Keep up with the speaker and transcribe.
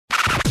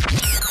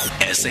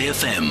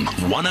SAFM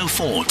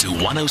 104 to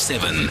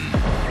 107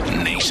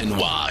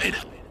 nationwide.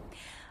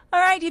 All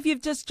right, if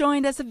you've just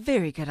joined us, a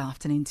very good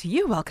afternoon to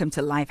you. Welcome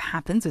to Life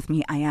Happens with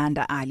me,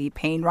 Ayanda Ali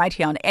Payne, right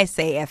here on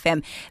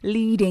SAFM,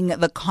 leading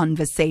the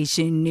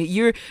conversation.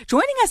 You're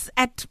joining us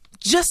at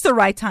just the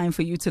right time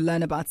for you to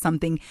learn about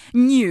something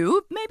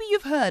new. Maybe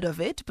you've heard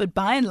of it, but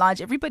by and large,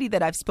 everybody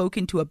that I've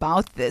spoken to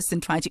about this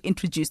and tried to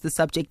introduce the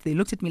subject, they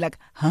looked at me like,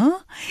 huh?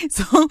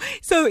 So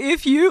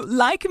if you,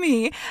 like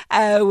me,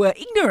 were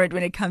ignorant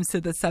when it comes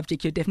to the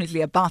subject, you're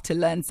definitely about to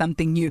learn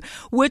something new.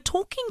 We're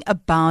talking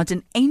about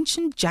an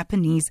ancient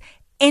Japanese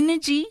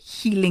energy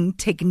healing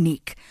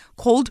technique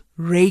called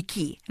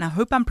Reiki. And I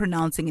hope I'm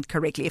pronouncing it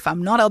correctly. If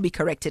I'm not, I'll be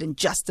corrected in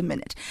just a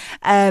minute.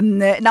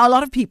 Now, a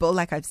lot of people,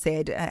 like I've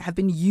said, have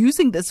been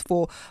using this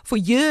for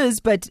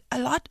years, but a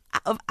lot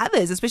of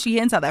others, especially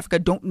here in South Africa,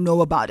 don't know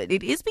about it.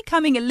 It is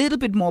becoming a little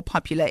bit more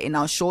popular in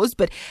our shores,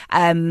 but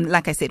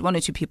like I said, one or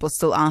two people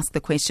still ask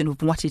the question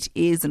of what it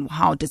is and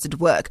how does it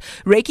work.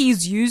 Reiki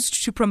is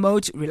used to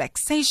promote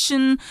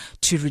relaxation,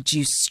 to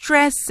reduce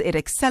stress. It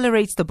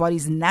accelerates the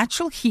body's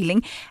natural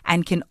healing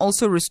and can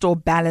also restore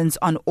balance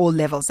on all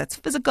levels. That's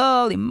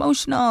physical,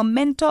 emotional,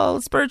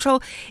 mental,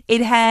 spiritual.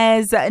 It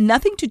has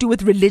nothing to do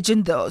with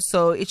religion, though,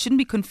 so it shouldn't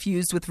be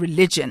confused with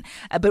religion.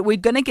 But we're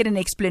going to get an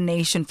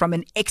explanation from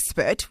an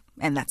expert,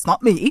 and that's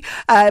not me.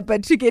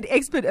 But to get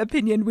expert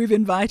opinion, we've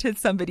invited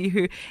somebody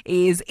who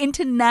is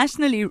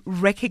internationally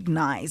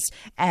recognized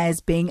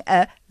as being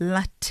a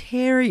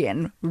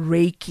Lightarian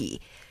Reiki.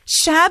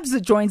 Shabs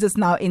joins us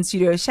now in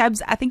studio.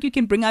 Shabs, I think you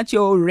can bring out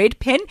your red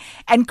pen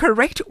and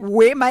correct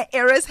where my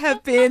errors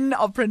have been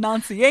of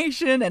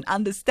pronunciation and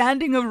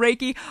understanding of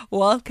Reiki.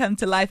 Welcome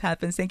to Life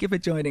Happens. Thank you for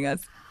joining us.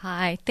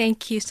 Hi,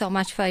 thank you so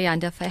much,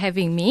 Ayanda, for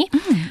having me.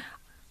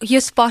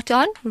 You're spot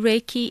on.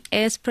 Reiki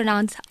is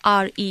pronounced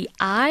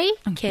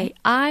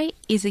R-E-I-K-I,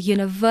 is a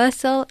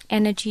universal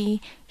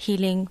energy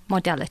healing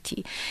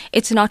modality.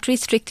 It's not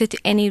restricted to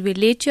any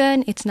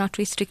religion. It's not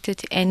restricted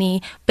to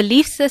any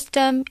belief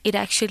system. It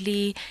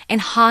actually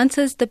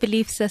enhances the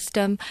belief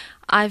system.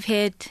 I've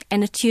had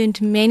and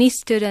attuned many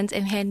students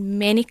and had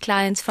many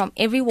clients from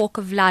every walk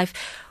of life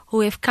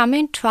who have come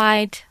and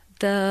tried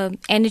the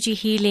energy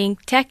healing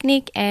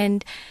technique,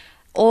 and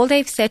all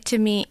they've said to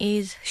me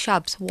is,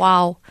 Shabs,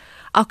 wow,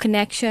 our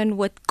connection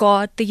with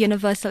God, the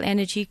universal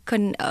energy,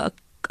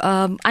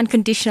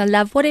 unconditional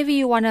love, whatever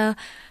you want to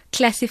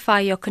classify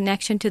your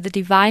connection to the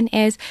divine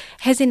as,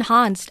 has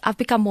enhanced. I've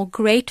become more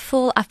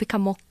grateful. I've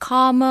become more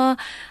calmer.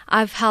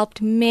 I've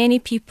helped many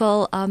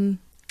people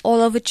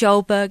all over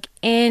Joburg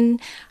and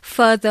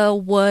further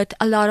with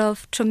a lot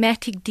of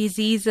traumatic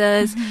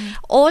diseases.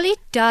 All it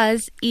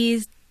does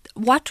is,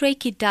 what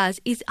Reiki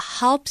does is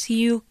helps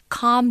you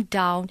calm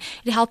down.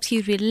 It helps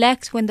you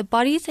relax. When the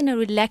body is in a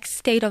relaxed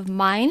state of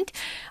mind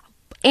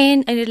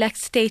and a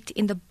relaxed state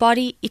in the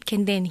body, it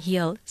can then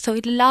heal. So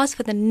it allows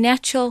for the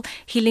natural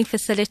healing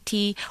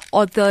facility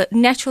or the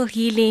natural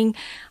healing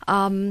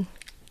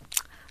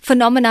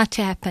phenomena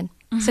to happen.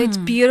 So it's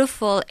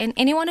beautiful. And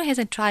anyone who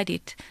hasn't tried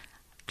it,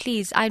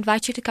 please, I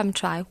invite you to come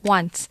try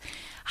once.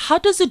 How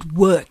does it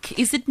work?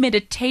 Is it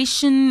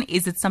meditation?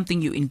 Is it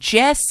something you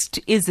ingest?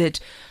 Is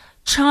it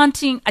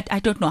chanting? I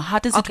don't know. How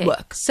does it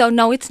work? So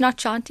no, it's not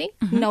chanting.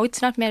 No,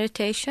 it's not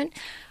meditation.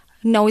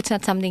 No, it's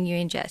not something you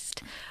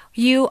ingest.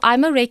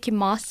 I'm a Reiki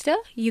master.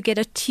 You get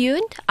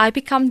attuned. I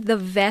become the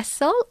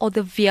vessel or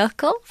the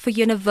vehicle for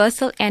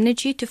universal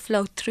energy to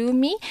flow through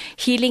me,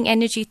 healing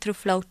energy to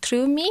flow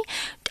through me.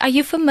 Are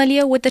you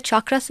familiar with the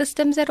chakra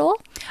systems at all?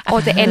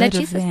 Or the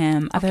energy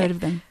systems? I've heard of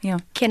them, yeah.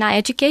 Can I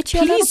educate you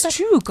a little bit? Please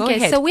do, go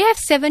ahead. So we have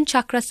 7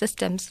 chakra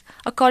systems.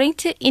 According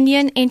to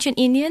ancient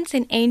Indians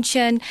and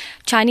ancient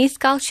Chinese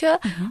culture,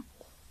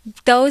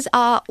 those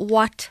are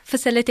what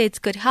facilitates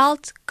good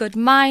health, good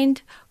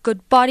mind,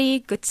 good body,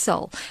 good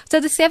soul. So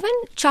the 7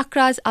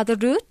 chakras are the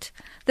root,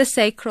 the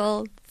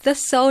sacral, the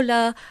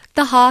solar,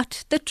 the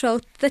heart, the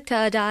throat, the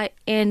third eye,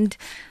 and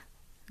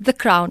the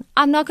crown.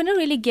 I'm not going to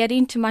really get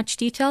into much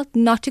detail,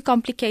 not to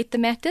complicate the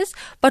matters,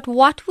 but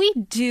what we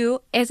do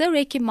as a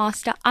Reiki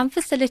master, I'm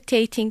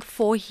facilitating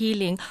for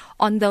healing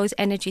on those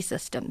energy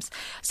systems.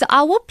 So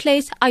our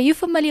place, are you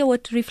familiar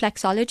with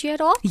reflexology at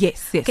all?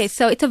 Yes. Okay,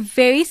 so it's a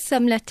very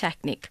similar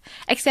technique,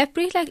 except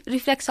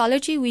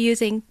reflexology, we're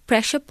using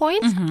pressure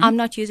points. I'm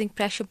not using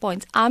pressure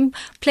points. I'm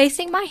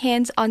placing my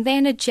hands on the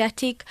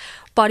energetic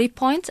body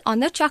points on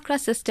the chakra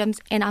systems,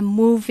 and I'm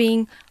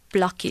moving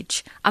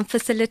blockage. I'm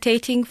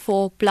facilitating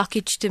for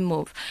blockage to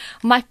move.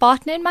 My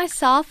partner and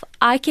myself,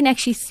 I can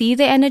actually see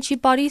the energy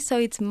body, so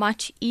it's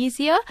much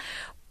easier,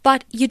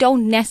 but you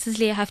don't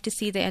necessarily have to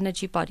see the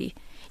energy body.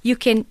 You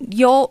can,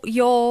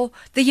 the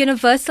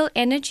universal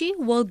energy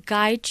will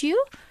guide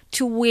you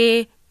to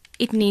where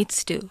it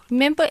needs to.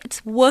 Remember,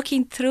 it's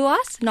working through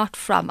us, not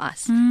from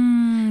us.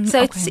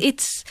 So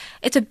it's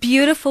a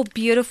beautiful,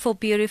 beautiful,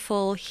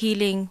 beautiful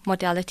healing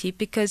modality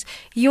because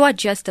you are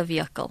just a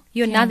vehicle.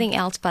 You're nothing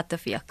else but the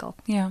vehicle.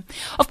 Yeah.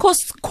 Of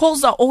course,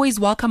 calls are always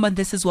welcome on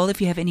this as well.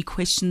 If you have any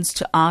questions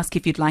to ask,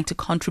 if you'd like to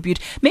contribute,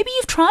 maybe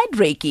you've tried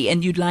Reiki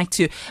and you'd like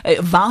to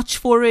vouch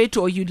for it,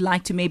 or you'd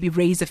like to maybe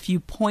raise a few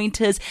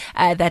pointers,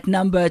 that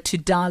number to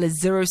dial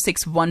is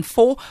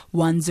 0614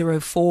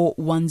 104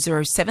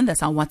 107.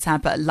 That's our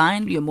WhatsApp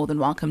line. You're more than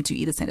welcome to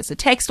either send us a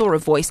text or a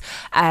voice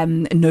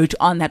note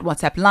on that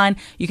WhatsApp line.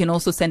 You can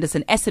also send us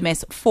an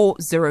SMS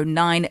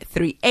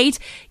 40938.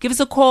 Give us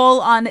a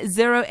call on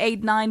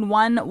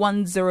 0891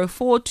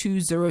 104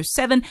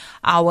 207.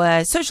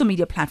 Our social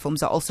media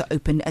platforms are also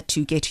open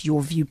to get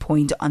your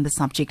viewpoint on the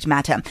subject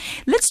matter.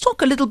 Let's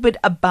talk a little bit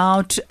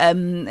about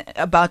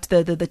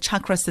the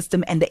chakra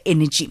system and the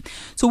energy.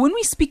 So when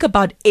we speak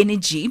about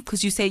energy,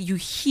 because you say you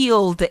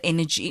heal the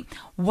energy,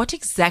 what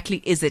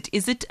exactly is it?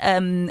 Is it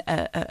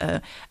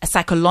a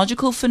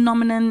psychological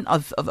phenomenon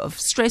of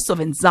stress, of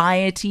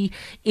anxiety?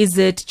 Is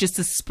it just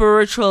a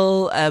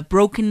spiritual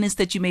brokenness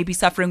that you may be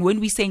suffering? When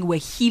we're saying we're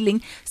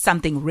healing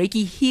something,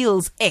 Reiki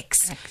heals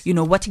X. You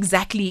know, what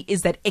exactly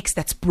is that X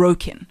that's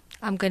broken?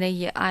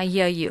 I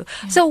hear you.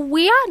 So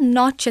we are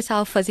not just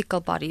our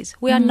physical bodies.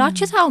 We are not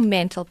just our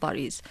mental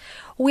bodies.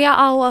 We are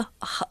our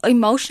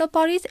emotional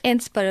bodies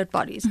and spirit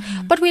bodies.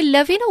 But we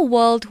live in a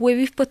world where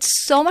we've put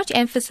so much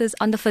emphasis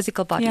on the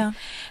physical body.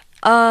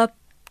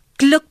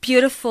 Look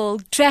beautiful,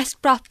 dress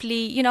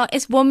properly. You know,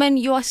 as women,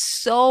 we are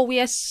so,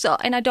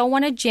 and I don't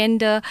want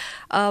to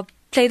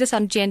play this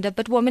on gender,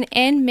 but women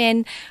and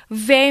men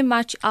very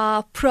much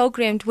are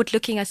programmed with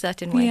looking a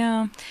certain way.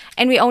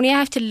 And we only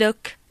have to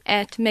look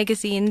at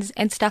magazines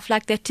and stuff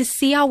like that to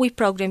see how we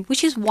program,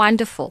 which is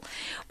wonderful.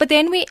 But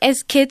then we,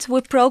 as kids,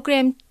 we're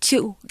programmed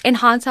to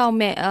enhance our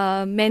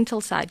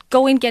mental side.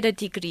 Go and get a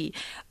degree.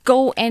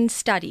 Go and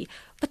study.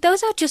 But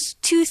those are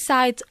just two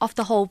sides of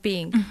the whole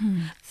being.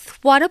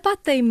 What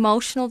about the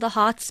emotional, the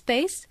heart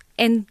space,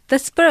 and the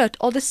spirit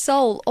or the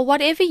soul or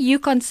whatever you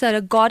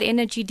consider God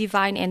energy,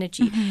 divine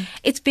energy?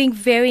 It's being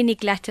very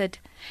neglected.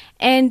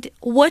 And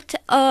what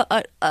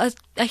a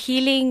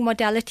healing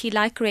modality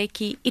like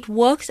Reiki, it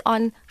works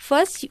on,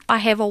 first, I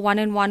have a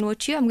one-on-one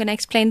with you. I'm going to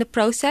explain the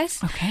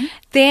process.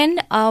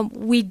 Then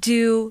we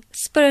do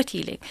spirit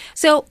healing.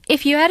 So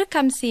if you had to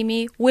come see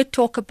me, we'd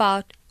talk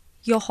about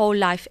your whole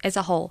life as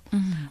a whole.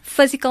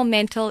 Physical,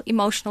 mental,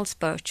 emotional,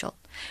 spiritual.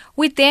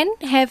 We then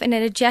have an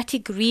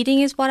energetic reading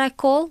is what I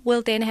call.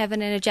 We'll then have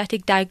an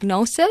energetic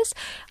diagnosis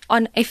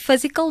on a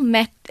physical,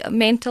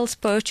 mental,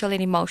 spiritual,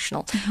 and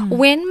emotional.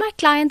 When my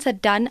clients are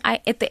done,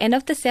 at the end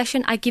of the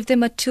session, I give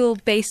them a tool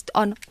based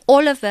on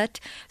all of it.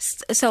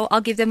 So I'll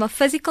give them a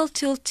physical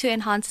tool to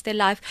enhance their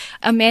life,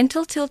 a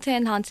mental tool to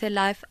enhance their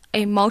life,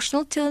 an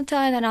emotional tool to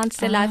enhance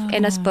their life,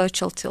 and a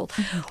spiritual tool.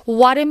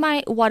 What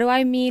do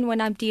I mean when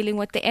I'm dealing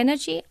with the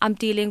energy? I'm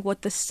dealing with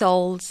the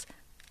soul,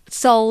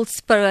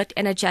 spirit,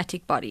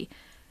 energetic body.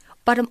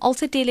 But I'm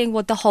also dealing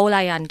with the whole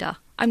Ayanda.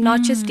 I'm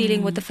not just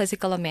dealing with the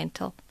physical or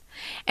mental.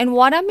 And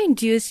what I'm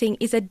inducing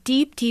is a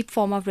deep, deep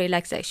form of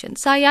relaxation.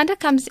 So Ayanda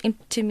comes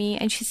into me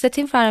and she sits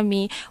in front of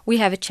me. We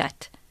have a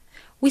chat.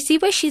 We see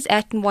where she's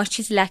at and what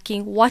she's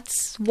lacking. Where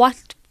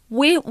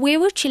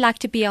would she like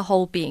to be a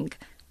whole being?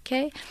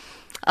 Okay.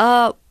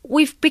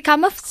 We've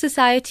become a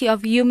society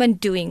of human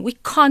doing. We're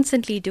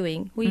constantly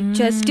doing. We're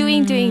just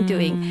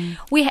doing.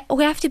 We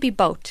have to be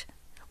both.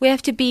 We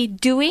have to be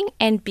doing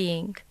and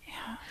being,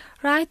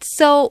 right?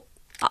 So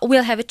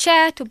we'll have a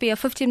chat. It'll be a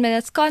 15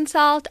 minutes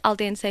consult. I'll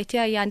then say to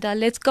Ayanda,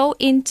 let's go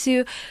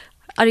into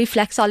a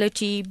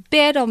reflexology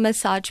bed or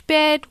massage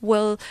bed.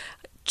 We'll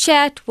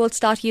chat. We'll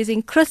start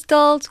using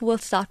crystals. We'll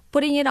start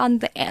putting it on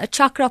the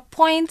chakra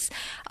points.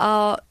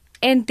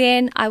 And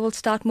then I will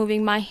start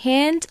moving my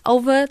hand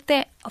over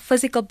the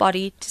physical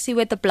body to see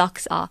where the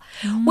blocks are.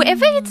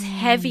 Wherever it's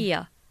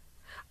heavier.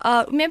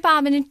 Remember,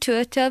 I'm an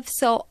intuitive,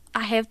 so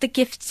I have the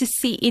gift to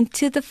see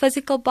into the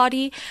physical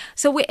body.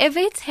 So wherever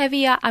it's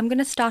heavier, I'm going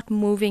to start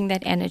moving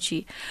that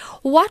energy.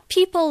 What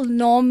people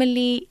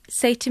normally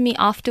say to me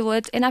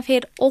afterwards, and I've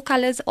had all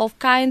colors, all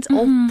kinds,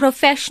 all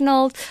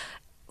professionals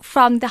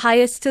from the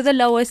highest to the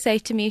lowest say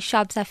to me,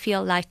 Shabs, I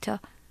feel lighter.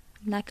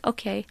 I'm like,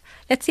 okay,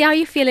 let's see how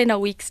you feel in a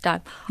week's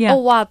time. Oh,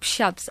 wow,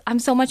 Shabs, I'm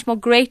so much more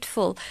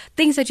grateful.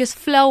 Things are just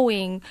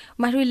flowing.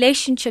 My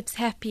relationship's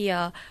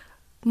happier.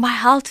 My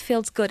health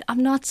feels good.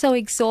 I'm not so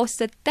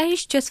exhausted. That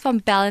is just from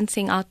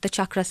balancing out the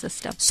chakra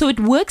system. So it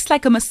works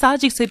like a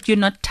massage, except you're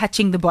not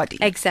touching the body.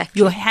 Exactly.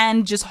 Your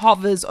hand just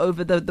hovers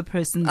over the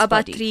person's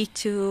about body. 3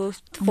 to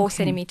 4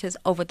 centimeters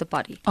over the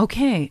body.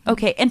 Okay.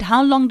 And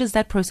how long does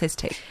that process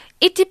take?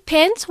 It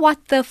depends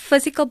what the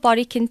physical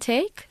body can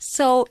take.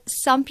 So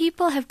some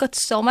people have got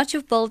so much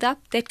of build-up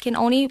that can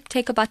only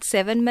take about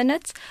 7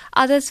 minutes.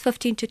 Others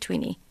 15 to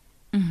 20.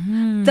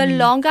 The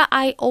longer,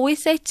 I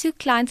always say to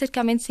clients that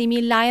come and see me,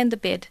 lie on the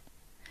bed.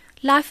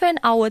 Lie for an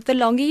hour. The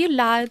longer you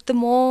lie, the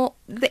more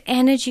the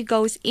energy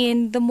goes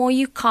in, the more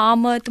you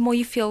calmer, the more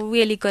you feel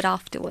really good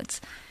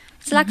afterwards.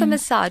 It's like a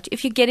massage.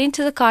 If you get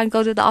into the car and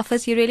go to the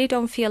office, you really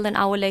don't feel an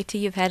hour later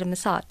you've had a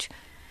massage.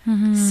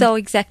 So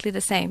exactly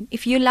the same.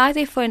 If you lie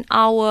there for an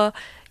hour,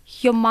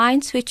 your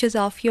mind switches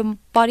off, your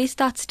body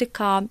starts to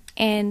calm,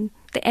 and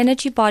the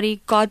energy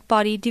body, God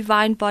body,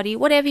 divine body,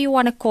 whatever you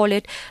want to call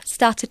it,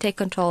 starts to take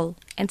control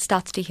and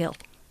starts to heal.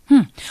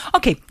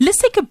 Okay, let's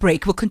take a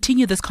break. We'll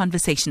continue this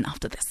conversation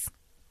after this.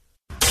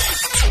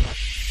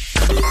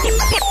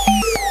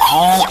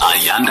 Call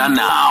Ayanda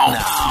now.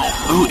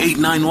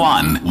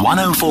 0891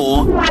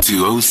 104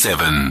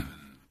 207.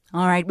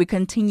 All right, we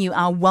continue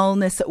our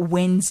Wellness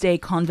Wednesday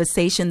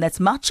conversation. That's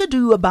much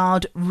ado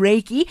about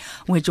Reiki.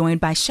 We're joined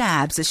by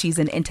Shabs. She's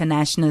an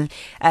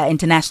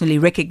internationally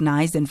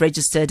recognized and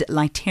registered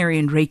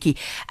Lightarian Reiki.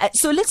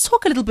 So let's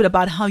talk a little bit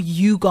about how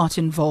you got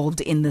involved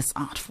in this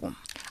art form.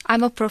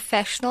 I'm a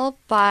professional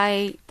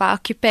by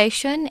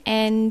occupation,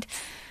 and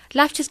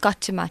life just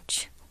got too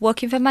much.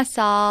 Working for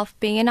myself,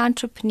 being an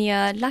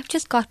entrepreneur, life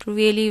just got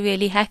really,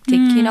 really hectic.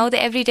 You know,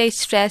 the everyday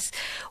stress,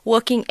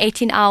 working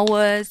 18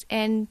 hours,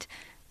 and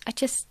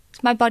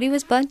my body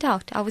was burnt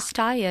out. I was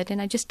tired,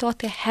 and I just thought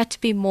there had to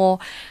be more.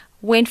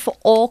 Went for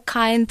all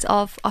kinds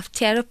of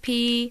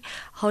therapy,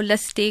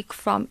 holistic,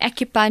 from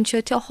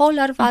acupuncture to a whole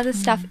lot of other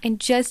stuff, and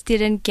just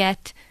didn't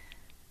get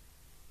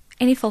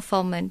any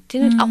fulfillment.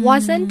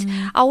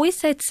 I always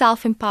said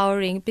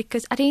self-empowering,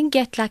 because I didn't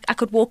get like I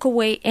could walk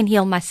away and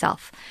heal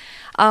myself.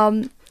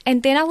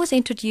 And then I was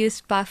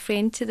introduced by a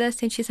friend to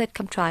this, and she said,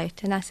 come try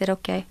it. And I said,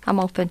 okay, I'm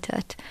open to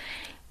it.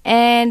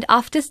 And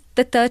after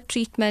the third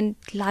treatment,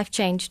 life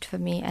changed for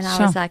me. And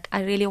I was like,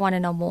 I really want to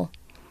know more.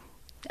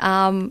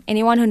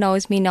 Anyone who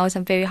knows me knows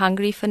I'm very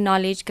hungry for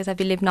knowledge, because I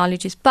believe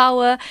knowledge is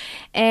power.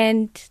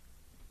 And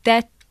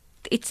that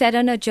it set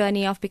on a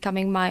journey of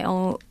becoming my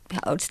own,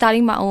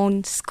 starting my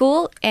own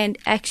school and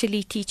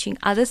actually teaching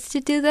others to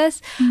do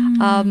this.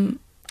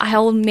 I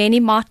hold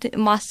many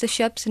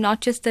masterships,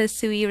 not just the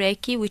Sui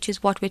Reiki, which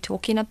is what we're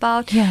talking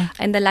about,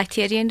 and the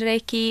Lightarian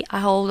Reiki.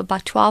 I hold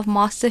about 12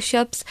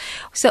 masterships.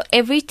 So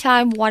every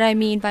time, what I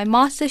mean by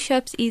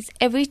masterships is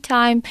every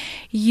time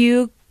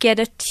you get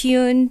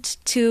attuned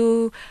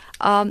to,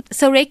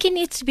 so Reiki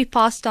needs to be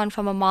passed on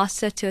from a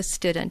master to a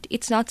student.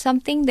 It's not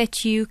something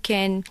that you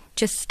can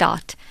just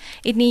start.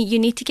 You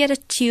need to get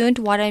attuned.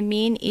 What I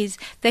mean is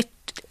that,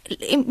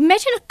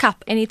 imagine a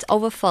cup and it's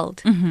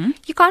overfilled.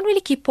 You can't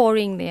really keep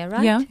pouring there,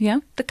 right? Yeah.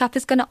 The cup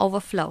is going to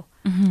overflow.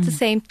 It's the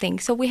same thing.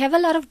 So we have a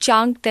lot of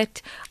junk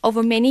that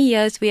over many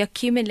years we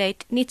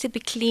accumulate, needs to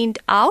be cleaned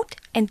out,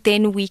 and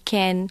then we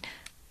can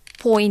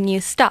pour in new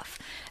stuff.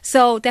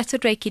 So that's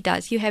what Reiki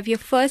does. You have your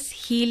first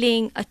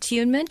healing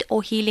attunement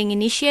or healing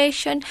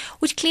initiation,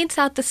 which cleans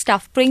out the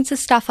stuff, brings the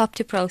stuff up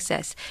to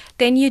process.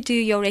 Then you do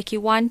your Reiki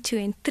 1, 2,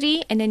 and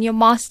 3, and then your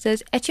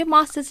masters. At your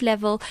master's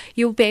level,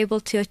 you'll be able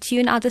to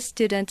attune other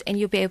students, and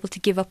you'll be able to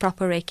give a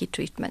proper Reiki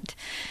treatment.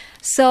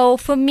 So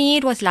for me,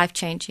 it was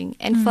life-changing.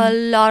 And for a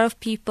lot of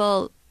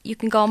people, you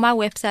can go on my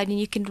website and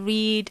you can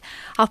read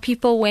how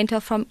people went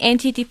off from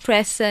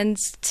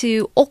antidepressants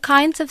to all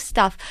kinds of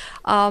stuff.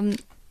 And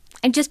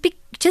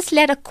just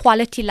led a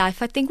quality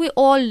life. I think we're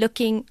all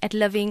looking at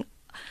living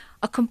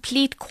a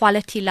complete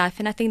quality life,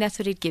 and I think that's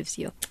what it gives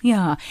you.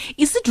 Yeah.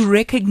 Is it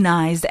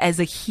recognized as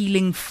a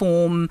healing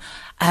form,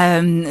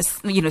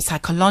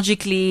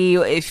 psychologically?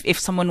 If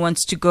someone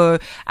wants to go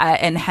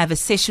and have a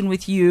session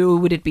with you,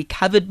 would it be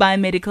covered by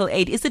medical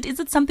aid? Is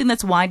it something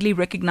that's widely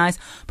recognized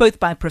both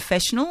by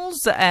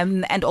professionals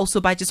and also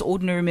by just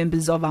ordinary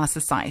members of our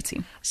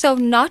society? So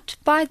not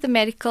by the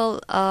medical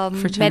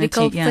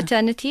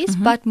fraternities,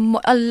 but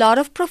a lot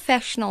of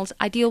professionals.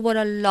 I deal with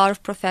a lot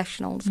of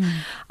professionals,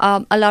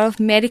 a lot of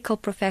medical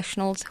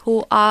professionals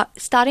who are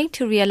starting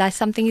to realize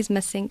something is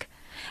missing,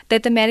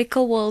 that the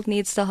medical world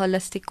needs the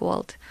holistic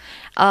world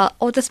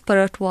or the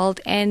spirit world.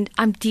 And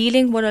I'm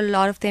dealing with a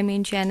lot of them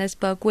in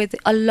Johannesburg, with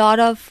a lot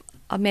of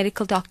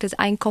medical doctors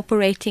are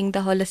incorporating the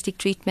holistic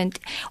treatment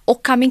or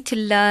coming to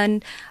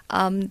learn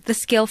the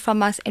skill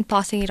from us and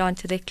passing it on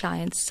to their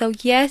clients. So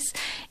yes,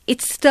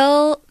 it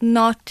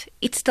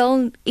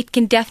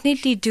can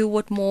definitely do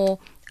with more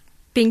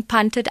being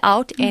punted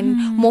out and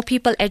more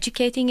people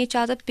educating each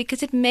other,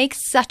 because it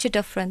makes such a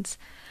difference.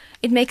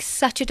 It makes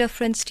such a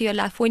difference to your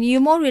life. When you're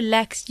more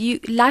relaxed,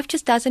 life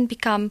just doesn't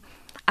become,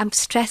 I'm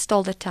stressed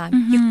all the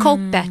time. You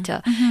cope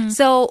better.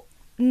 So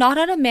not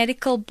on a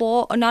medical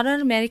board, or not on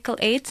a medical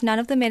aids, none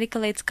of the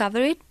medical aids cover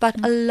it, but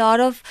a lot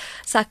of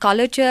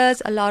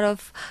psychologists, a lot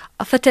of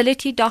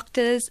fertility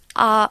doctors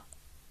are,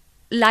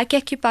 like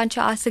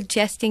acupuncture, are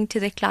suggesting to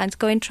their clients,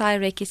 go and try a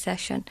Reiki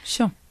session.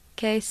 Sure.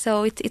 Okay,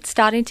 so it's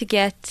starting to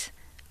get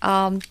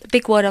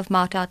big word of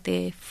mouth out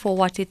there for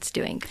what it's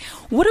doing.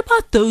 What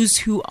about those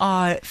who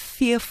are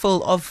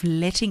fearful of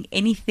letting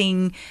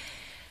anything,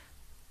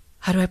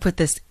 how do I put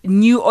this,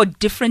 new or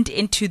different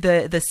into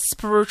the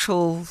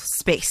spiritual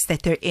space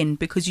that they're in?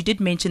 Because you did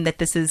mention that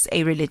this is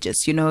a religious,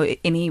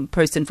 any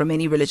person from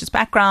any religious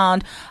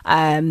background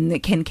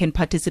can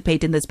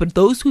participate in this. But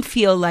those who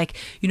feel like,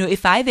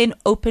 if I then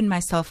open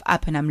myself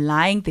up and I'm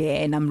lying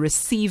there and I'm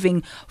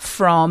receiving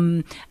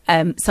from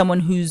someone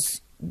who's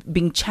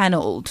being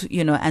channeled,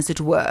 as it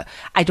were.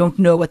 I don't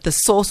know what the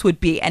source would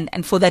be.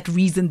 And for that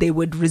reason, they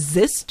would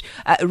resist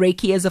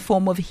Reiki as a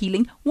form of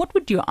healing. What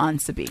would your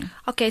answer be?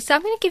 Okay, so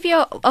I'm going to give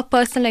you a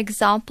personal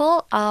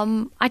example.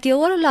 I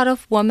deal with a lot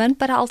of women,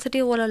 but I also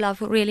deal with a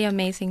lot of really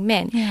amazing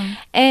men. Yeah.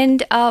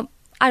 And I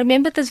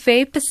remember this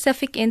very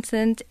specific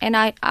incident,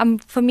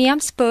 and for me, I'm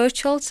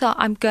spiritual, so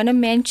I'm going to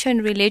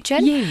mention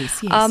religion.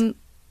 Yes.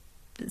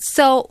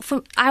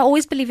 I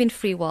always believe in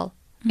free will.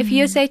 If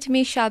you say to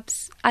me,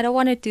 Shabs, I don't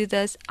want to do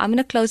this, I'm going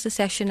to close the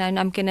session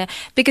and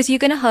because you're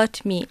going to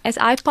hurt me. As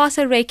I pass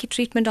a Reiki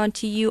treatment on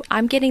to you,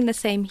 I'm getting the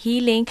same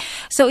healing.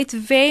 So it's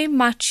very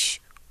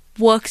much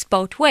works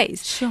both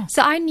ways. Sure.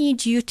 So I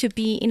need you to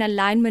be in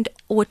alignment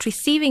with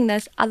receiving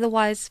this,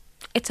 otherwise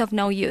it's of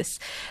no use.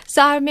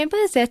 So I remember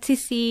a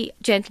ZCC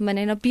gentleman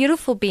and a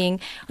beautiful being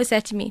who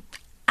said to me,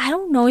 I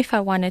don't know if I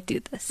want to do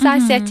this. So I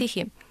said to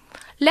him,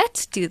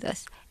 let's do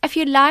this. If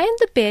you lie in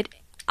the bed,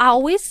 I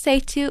always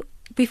say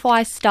before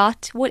I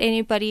start with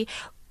anybody,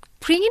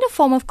 bring in a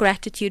form of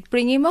gratitude,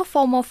 bring in a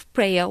form of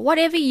prayer,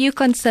 whatever you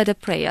consider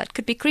prayer. It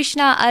could be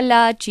Krishna,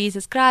 Allah,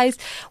 Jesus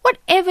Christ,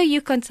 whatever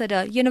you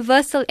consider,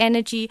 universal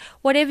energy,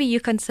 whatever you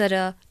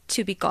consider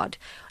to be God.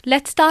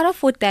 Let's start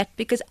off with that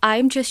because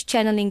I'm just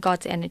channeling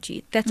God's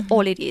energy. That's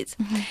all it is.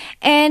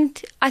 And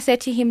I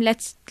said to him,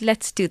 let's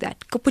do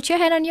that. Go put your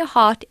hand on your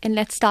heart and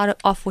let's start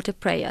off with a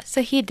prayer.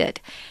 So he did.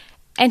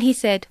 And he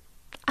said,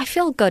 I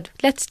feel good.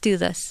 Let's do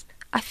this.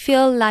 I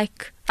feel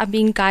like I'm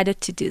being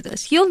guided to do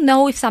this. You'll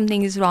know if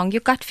something is wrong.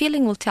 Your gut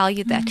feeling will tell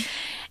you that.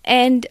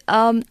 And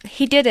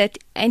he did it,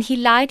 and he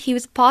lied. He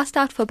was passed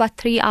out for about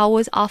 3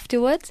 hours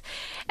afterwards.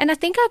 And I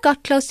think I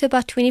got close to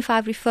about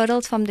 25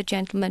 referrals from the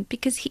gentleman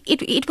because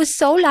it was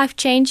so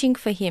life-changing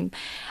for him.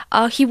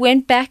 He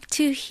went back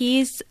to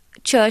his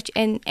church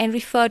and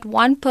referred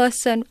one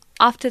person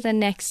after the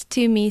next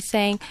to me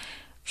saying,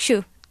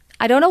 shoo,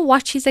 I don't know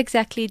what she's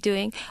exactly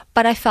doing,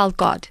 but I felt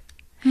God.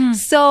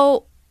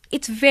 So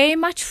it's very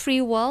much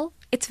free will.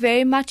 It's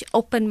very much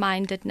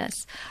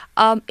open-mindedness.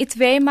 It's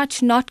very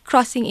much not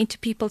crossing into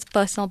people's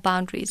personal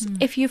boundaries.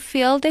 If you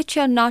feel that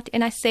you're not,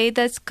 and I say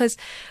this because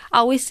I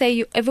always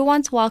say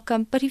everyone's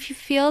welcome, but if you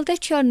feel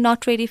that you're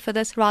not ready for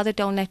this, rather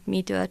don't let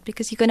me do it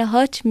because you're going to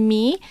hurt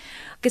me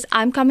because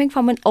I'm coming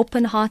from an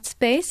open heart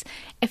space.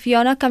 If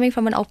you're not coming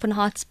from an open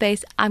heart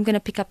space, I'm going to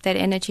pick up that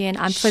energy and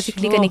I'm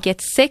physically going to get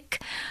sick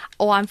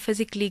or I'm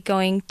physically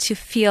going to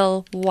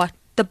feel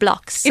the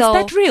blocks. So,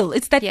 it's that real.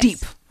 It's that deep.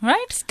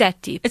 Right? It's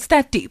that deep. It's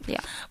that deep. Yeah.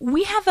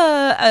 We have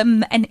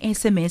an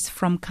SMS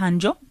from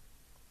Kanjo.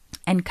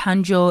 And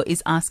Kanjo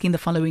is asking the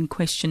following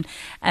question.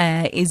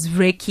 Is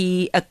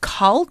Reiki a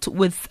cult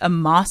with a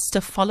master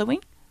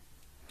following?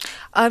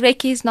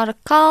 Reiki is not a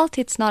cult.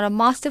 It's not a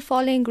master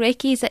following.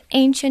 Reiki is an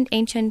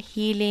ancient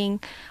healing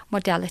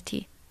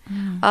modality.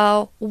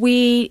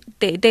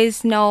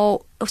 There's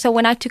no... So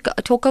when I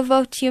talk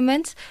about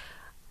humans,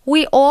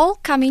 we all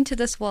come into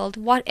this world,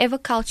 whatever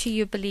culture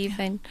you believe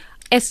in,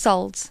 as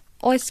souls,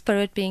 or as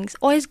spirit beings,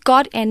 or as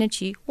God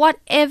energy,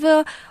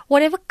 whatever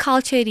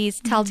culture it is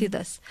tells you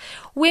this.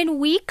 When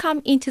we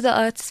come into the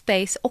earth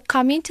space or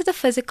come into the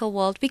physical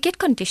world, we get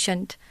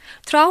conditioned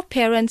through our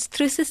parents,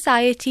 through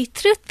society,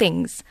 through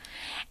things.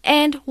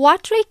 And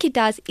what Reiki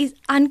does is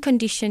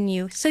uncondition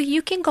you so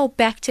you can go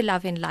back to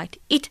love and light.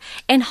 It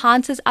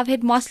enhances. I've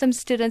had Muslim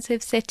students who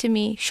have said to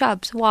me,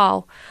 Shabs,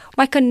 wow,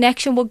 my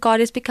connection with God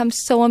has become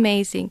so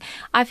amazing.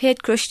 I've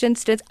had Christian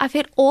students, I've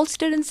had all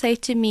students say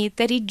to me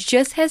that it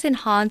just has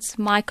enhanced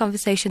my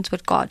conversations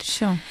with God.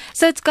 Sure.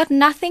 So it's got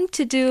nothing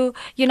to do,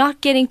 you're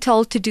not getting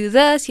told to do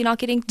this, you're not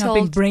getting told.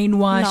 Not being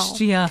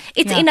brainwashed. No. Yeah.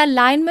 It's in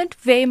alignment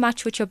very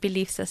much with your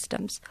belief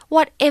systems,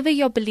 whatever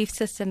your belief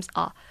systems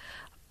are.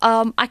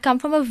 I come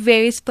from a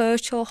very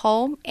spiritual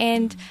home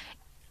and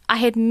I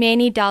had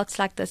many doubts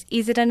like this.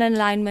 Is it in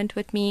alignment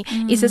with me?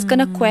 Is this going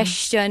to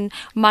question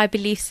my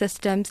belief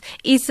systems?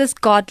 Is this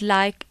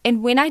godlike?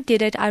 And when I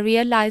did it, I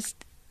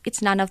realized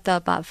it's none of the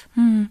above.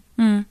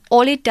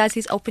 All it does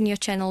is open your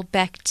channel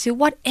back to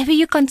whatever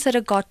you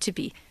consider God to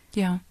be.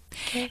 Yeah.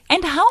 Okay.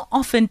 And how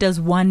often does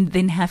one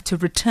then have to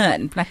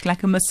return?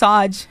 Like a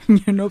massage,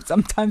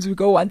 sometimes we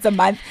go once a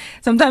month.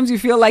 Sometimes you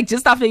feel like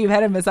just after you've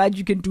had a massage,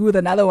 you can do with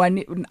another one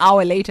an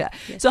hour later.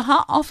 Yes. So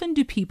how often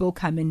do people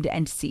come in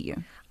and see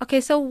you?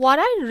 Okay, so what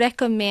I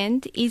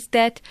recommend is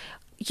that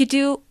you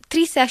do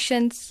 3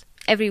 sessions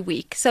every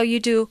week. So you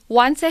do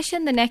 1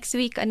 session the next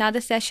week,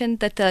 another session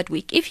the third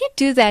week. If you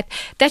do that,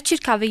 that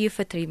should cover you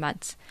for 3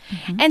 months.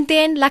 And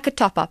then like a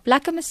top-up,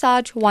 like a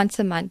massage once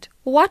a month.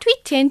 What we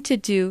tend to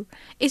do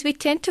is we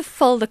tend to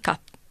fill the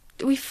cup.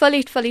 We fill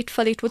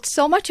it with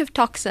so much of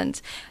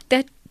toxins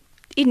that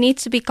it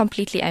needs to be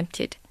completely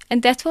emptied.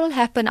 And that's what will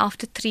happen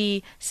after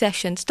 3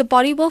 sessions. The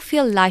body will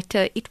feel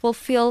lighter. It will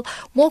feel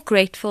more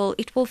grateful.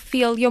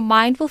 Your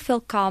mind will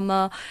feel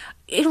calmer.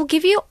 It will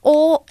give you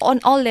all on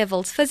all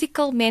levels,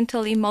 physical,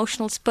 mental,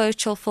 emotional,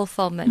 spiritual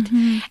fulfillment.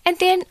 And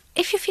then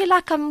if you feel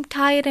like I'm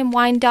tired and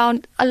wind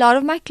down, a lot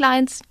of my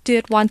clients do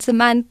it once a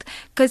month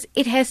because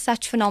it has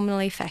such phenomenal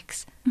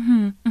effects.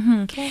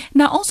 Okay.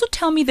 Now, also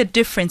tell me the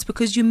difference,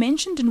 because you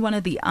mentioned in one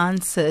of the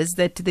answers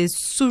that there's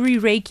Suri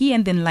Reiki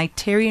and then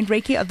Lightarian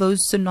Reiki. Are those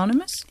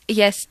synonymous?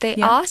 Yes, they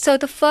are. So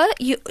the first,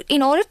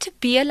 in order to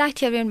be a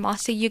Lightarian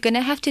master, you're going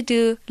to have to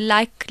do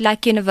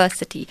like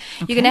university.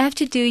 You're going to have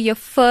to do your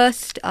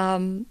first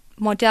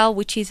model,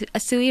 which is a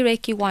Sui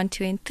Reiki 1,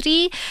 2, and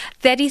 3.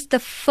 That is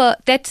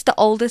that's the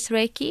oldest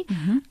Reiki.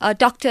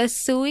 Dr.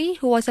 Sui,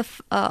 who was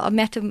a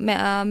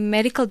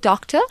medical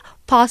doctor,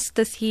 passed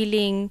this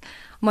healing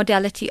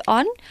modality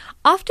on.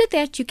 After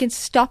that, you can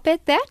stop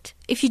at that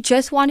if you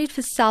just want it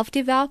for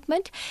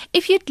self-development.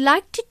 If you'd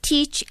like to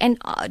teach and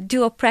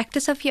do a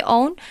practice of your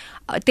own,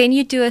 then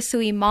you do a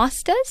Sui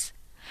Masters.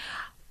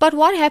 But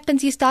what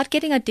happens, you start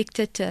getting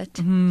addicted to it.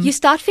 You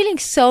start feeling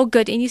so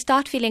good, and you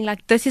start feeling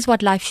like this is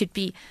what life should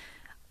be.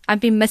 I've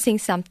been missing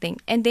something.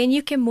 And then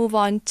you can move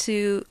on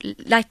to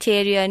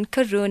Lightarian,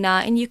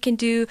 Karuna, and you can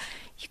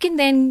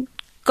then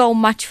go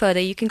much further.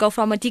 You can go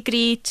from a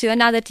degree to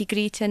another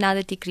degree to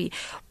another degree.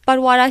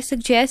 But what I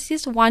suggest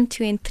is 1,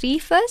 2, and 3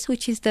 first,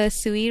 which is the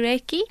Sui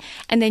Reiki,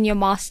 and then your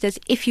masters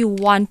if you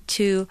want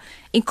to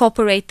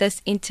incorporate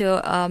this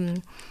into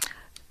an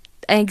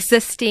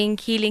existing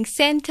healing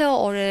center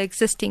or an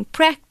existing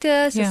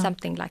practice or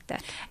something like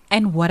that.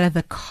 And what are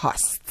the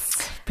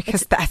costs?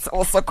 Because that's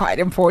also quite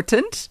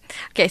important.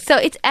 Okay, so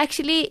it's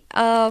actually,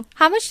 how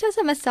much does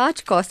a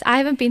massage cost? I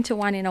haven't been to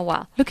one in a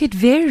while. Look, it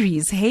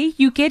varies. Hey,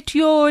 you get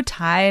your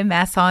Thai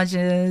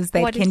massages.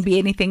 That can be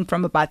anything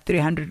from about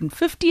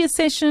 350 a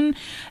session.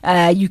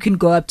 You can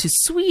go up to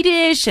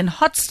Swedish and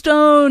hot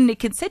stone. It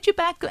can set you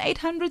back to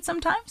 800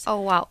 sometimes.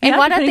 Oh, wow. And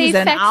what are the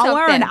effects of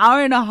them? An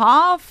hour and a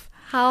half.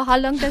 How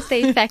long does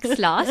the effects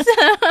last?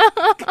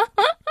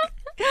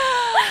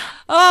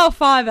 Oh,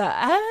 Father.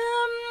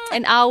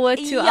 An hour,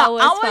 2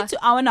 hours. Hour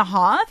to hour and a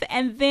half.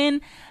 And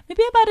then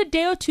maybe about a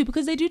day or two,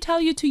 because they do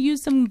tell you to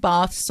use some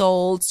bath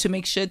salts to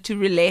make sure to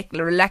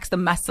relax the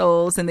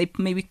muscles, and they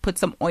maybe put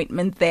some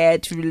ointment there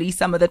to release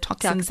some of the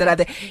toxins that are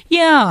there.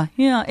 Yeah,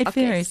 it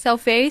varies. So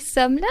very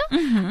similar.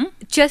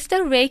 Just a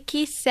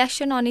Reiki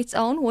session on its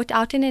own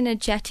without an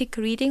energetic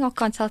reading or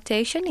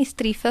consultation is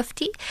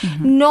 350.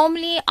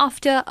 Normally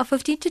after a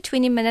 15 to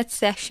 20 minute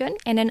session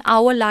and an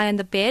hour lie on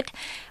the bed,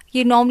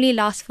 you normally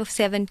last for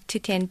 7 to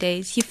 10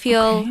 days. You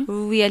feel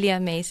really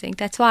amazing.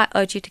 That's why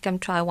I urge you to come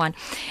try one.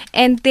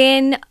 And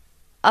then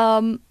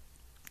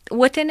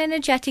with an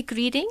energetic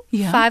reading,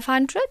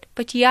 500.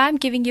 But I'm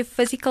giving you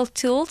physical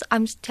tools.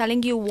 I'm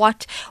telling you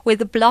where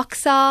the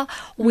blocks are,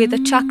 where the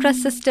chakra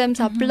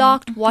systems are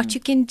blocked, what you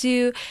can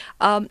do.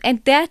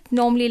 And that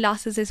normally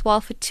lasts as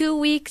well for 2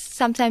 weeks,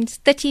 sometimes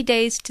 30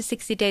 days to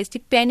 60 days,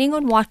 depending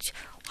on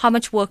how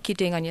much work you're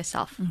doing on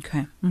yourself.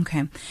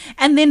 Okay.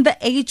 And then the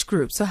age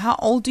group. So how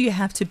old do you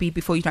have to be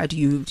before you try? Do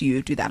you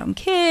do that on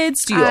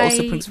kids? Do you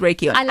also practice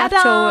Reiki on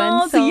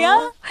adults?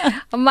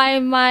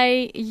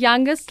 My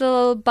youngest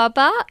little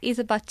Baba is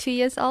about 2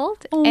 years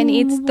old. And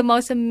it's the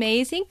most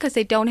amazing because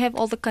they don't have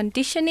all the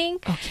conditioning.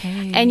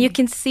 Okay. And you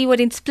can see what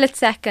in split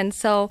seconds.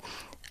 So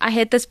I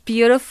had this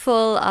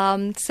beautiful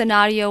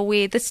scenario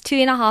where this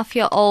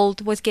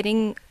 2.5-year-old was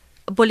getting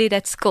bullied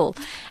at school,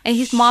 and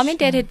his mom and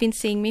dad had been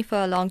seeing me for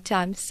a long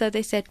time, so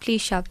they said,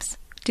 please Shabs,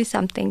 do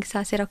something. So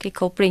I said, okay,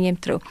 cool, bring him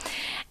through.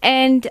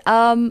 And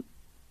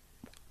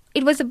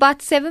it was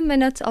about 7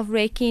 minutes of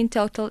Reiki in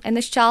total, and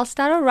the child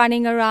started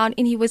running around,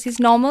 and he was his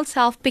normal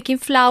self, picking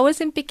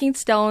flowers and picking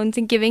stones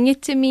and giving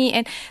it to me.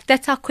 And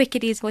that's how quick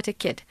it is with a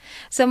kid.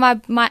 So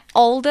my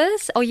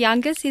oldest or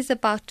youngest is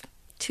about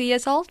 2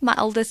 years old. My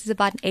oldest is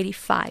about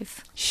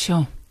 85.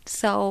 Sure.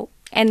 So,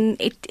 and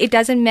it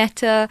doesn't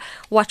matter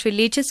what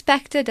religious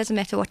factor, doesn't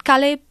matter what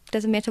color,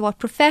 doesn't matter what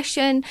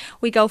profession.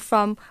 We go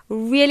from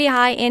really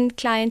high-end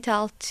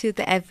clientele to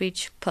the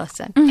average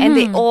person. And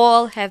they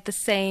all have the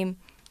same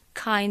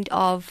kind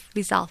of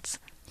results.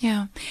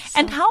 Yeah.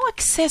 And how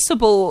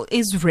accessible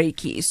is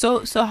Reiki?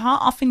 So how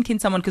often can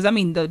someone, because I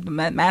mean the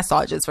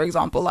massages, for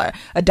example, are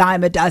a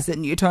dime a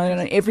dozen. You turn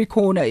on every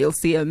corner, you'll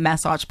see a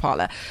massage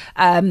parlor.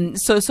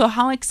 So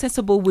how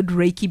accessible would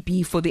Reiki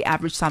be for the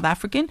average South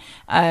African?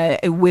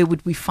 Where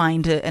would we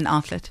find an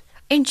outlet?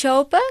 In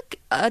Joburg,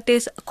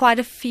 there's quite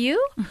a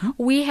few.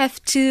 We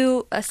have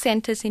 2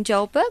 centers in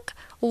Joburg.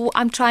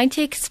 I'm trying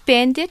to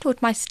expand it with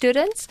my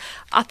students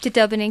up to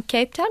Durban and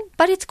Cape Town,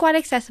 but it's quite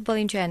accessible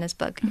in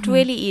Johannesburg. It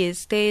really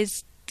is.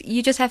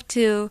 You just have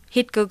to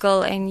hit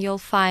Google and you'll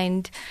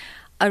find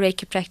a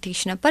Reiki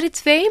practitioner. But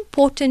it's very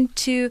important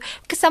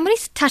because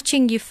somebody's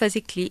touching you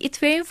physically, it's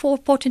very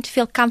important to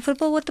feel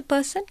comfortable with the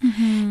person,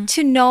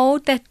 to know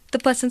that the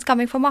person's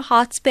coming from a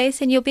heart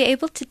space, and you'll be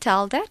able to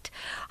tell that.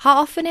 How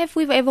often have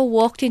we ever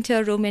walked into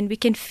a room and we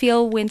can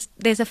feel when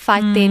there's a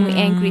fight there and we're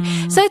angry?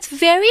 So it's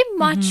very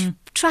much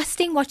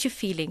trusting what you're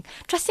feeling,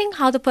 trusting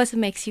how the person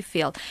makes you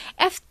feel.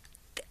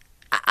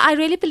 I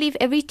really believe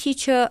every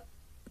teacher,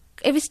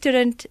 every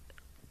student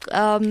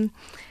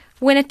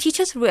when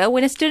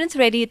a student's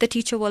ready, the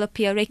teacher will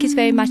appear. Reiki is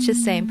very much the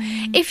same.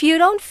 If you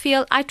don't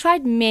feel, I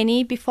tried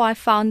many before I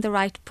found the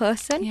right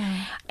person,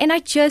 and I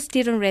just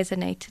didn't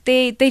resonate.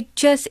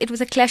 It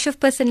was a clash of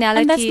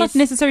personalities. And that's not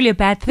necessarily a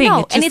bad thing.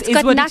 No, it just and it's is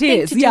got what nothing it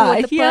is. to do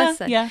with the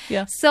person.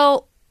 Yeah.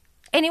 So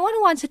anyone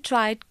who wants to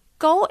try it,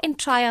 go and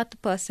try out the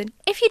person.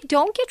 If you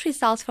don't get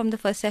results from the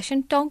first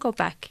session, don't go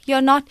back.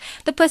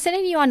 The person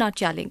and you are not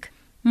gelling.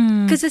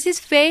 Because this is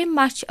very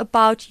much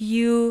about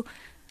you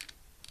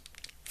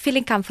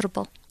feeling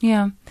comfortable.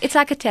 Yeah. It's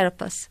like a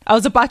therapist. I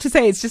was about to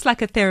say, it's just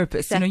like a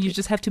therapist. Exactly. You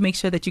just have to make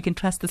sure that you can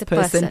trust this The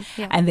person.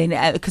 person, And then,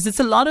 because it's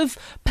a lot of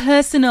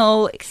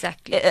personal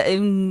Exactly.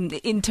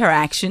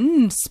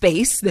 interaction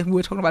space. That we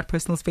were talking about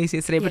personal space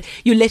yesterday, but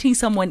you're letting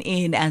someone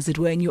in, as it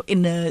were, in your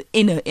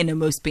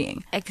innermost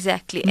being.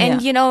 Exactly. Yeah.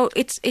 And,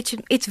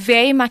 it's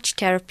very much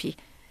therapy.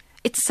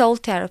 It's soul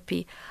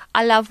therapy.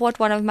 I love what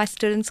one of my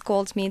students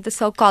calls me, the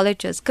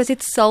soulcologist, because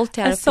it's soul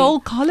therapy. A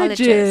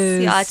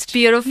soulcologist. Yeah, it's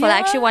beautiful. I Yeah.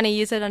 actually want to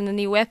use it on the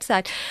new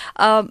website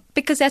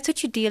because that's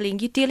what you're dealing.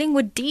 You're dealing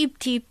with deep,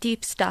 deep,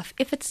 deep stuff.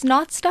 If it's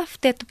not stuff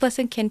that the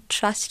person can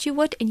trust you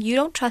with and you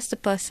don't trust the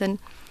person,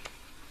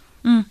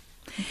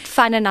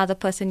 find another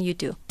person you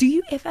do. Do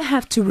you ever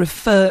have to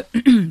refer?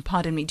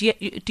 Pardon me. Do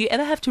you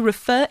ever have to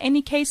refer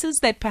any cases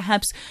that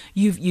perhaps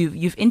you've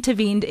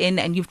intervened in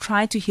and you've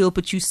tried to heal,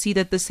 but you see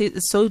that this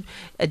is so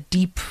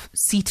deep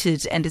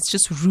seated and it's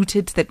just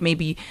rooted that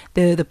maybe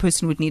the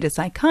person would need a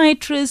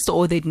psychiatrist,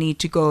 or they'd need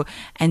to go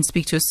and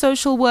speak to a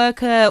social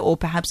worker, or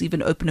perhaps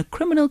even open a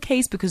criminal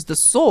case because the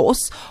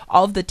source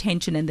of the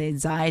tension and the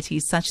anxiety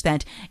is such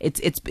that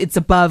it's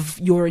above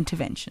your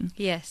intervention?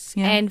 Yes,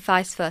 Yeah. and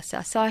vice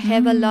versa. So I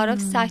have a lot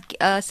of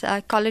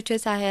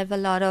psychologists. I have a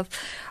lot of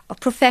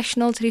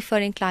professionals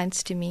referring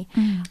clients to me.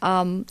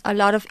 A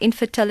lot of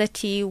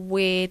infertility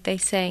where they're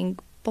saying,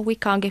 but we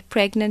can't get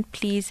pregnant,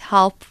 please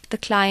help the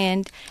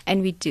client,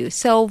 and we do.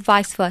 So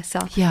vice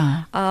versa.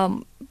 Yeah.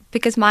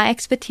 Because my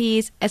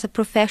expertise as a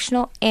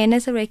professional and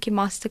as a Reiki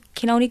master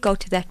can only go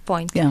to that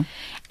point. Yeah.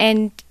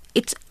 And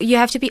you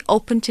have to be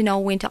open to know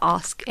when to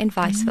ask, and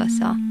vice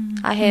versa.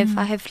 I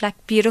have like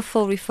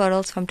beautiful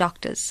referrals from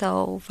doctors,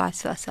 so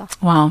vice versa.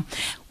 Wow.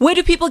 Where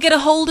do people get a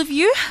hold of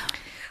you?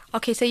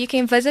 Okay, so you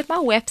can visit my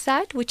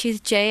website, which is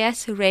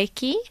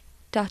jsreiki.com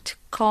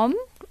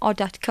or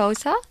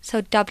 .coza.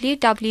 So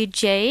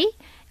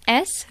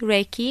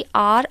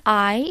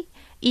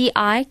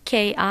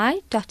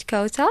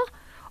www.reiki.coza.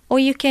 Or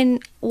you can,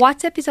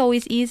 WhatsApp is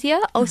always easier,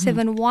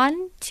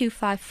 071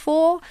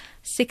 254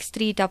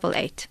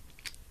 6388.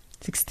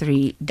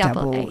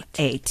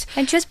 6388.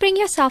 And just bring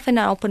yourself in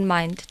an open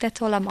mind. That's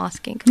all I'm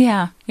asking.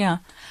 Yeah.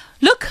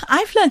 Look,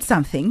 I've learned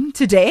something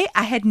today.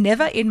 I had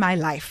never in my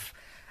life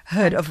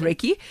heard of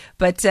Reiki,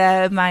 but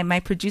my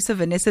producer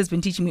Vanessa has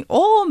been teaching me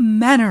all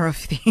manner of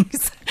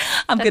things.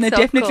 I'm going to so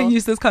definitely cool.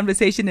 use this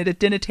conversation at a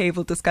dinner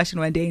table discussion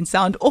one day and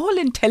sound all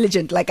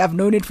intelligent like I've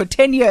known it for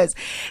 10 years.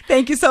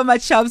 Thank you so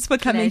much, Shabs, for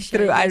coming Pleasure.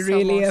 through. I You're so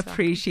really most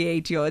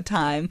appreciate your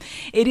time.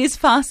 It is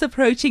fast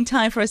approaching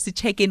time for us to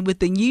check in with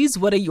the news.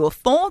 What are your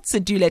thoughts? So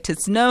do let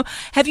us know.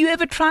 Have you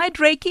ever tried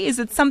Reiki? Is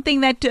it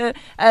something that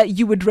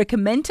you would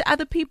recommend to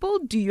other people?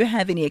 Do you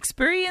have any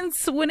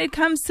experience when it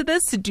comes to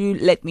this? Do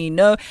let me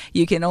know.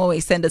 You can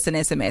always send us an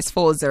SMS.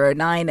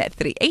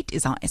 40938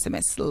 is our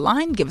SMS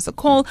line. Give us a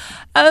call.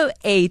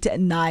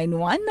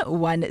 0891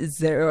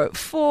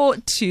 104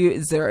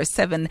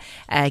 207.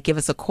 Give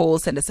us a call.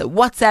 Send us a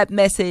WhatsApp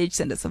message.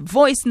 Send us a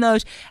voice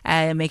note.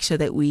 Make sure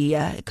that we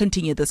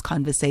continue this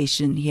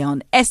conversation here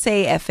on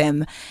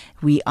SAFM.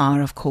 We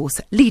are, of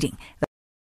course, leading